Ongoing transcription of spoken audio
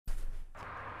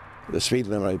The speed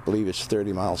limit, I believe, is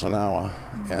 30 miles an hour,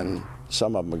 and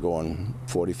some of them are going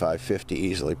 45, 50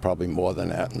 easily, probably more than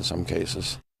that in some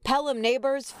cases. Pelham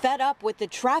neighbors fed up with the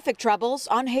traffic troubles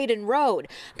on Hayden Road,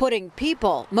 putting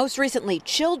people, most recently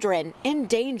children, in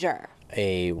danger.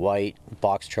 A white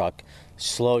box truck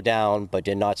slowed down but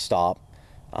did not stop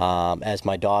as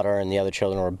my daughter and the other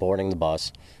children were boarding the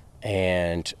bus,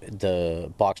 and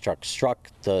the box truck struck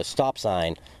the stop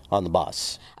sign on the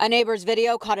bus. A neighbor's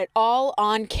video caught it all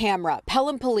on camera.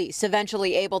 Pelham police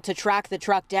eventually able to track the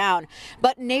truck down,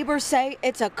 but neighbors say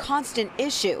it's a constant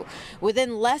issue.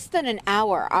 Within less than an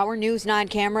hour, our News 9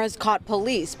 cameras caught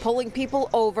police pulling people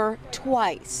over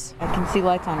twice. I can see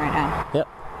lights on right now.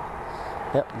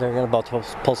 Yep, they're about to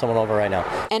pull someone over right now.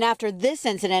 And after this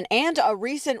incident and a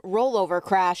recent rollover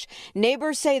crash,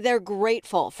 neighbors say they're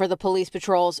grateful for the police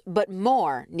patrols, but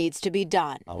more needs to be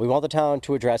done. We want the town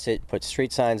to address it, put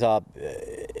street signs up,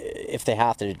 if they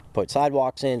have to put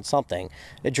sidewalks in, something.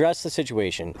 Address the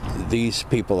situation. These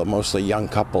people are mostly young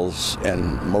couples,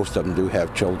 and most of them do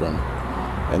have children,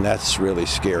 and that's really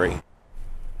scary.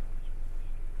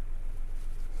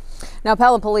 Now,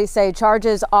 Pelham police say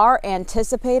charges are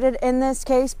anticipated in this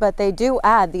case, but they do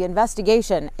add the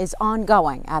investigation is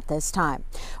ongoing at this time.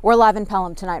 We're live in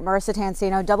Pelham tonight. Marissa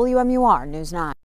Tansino, WMUR News 9.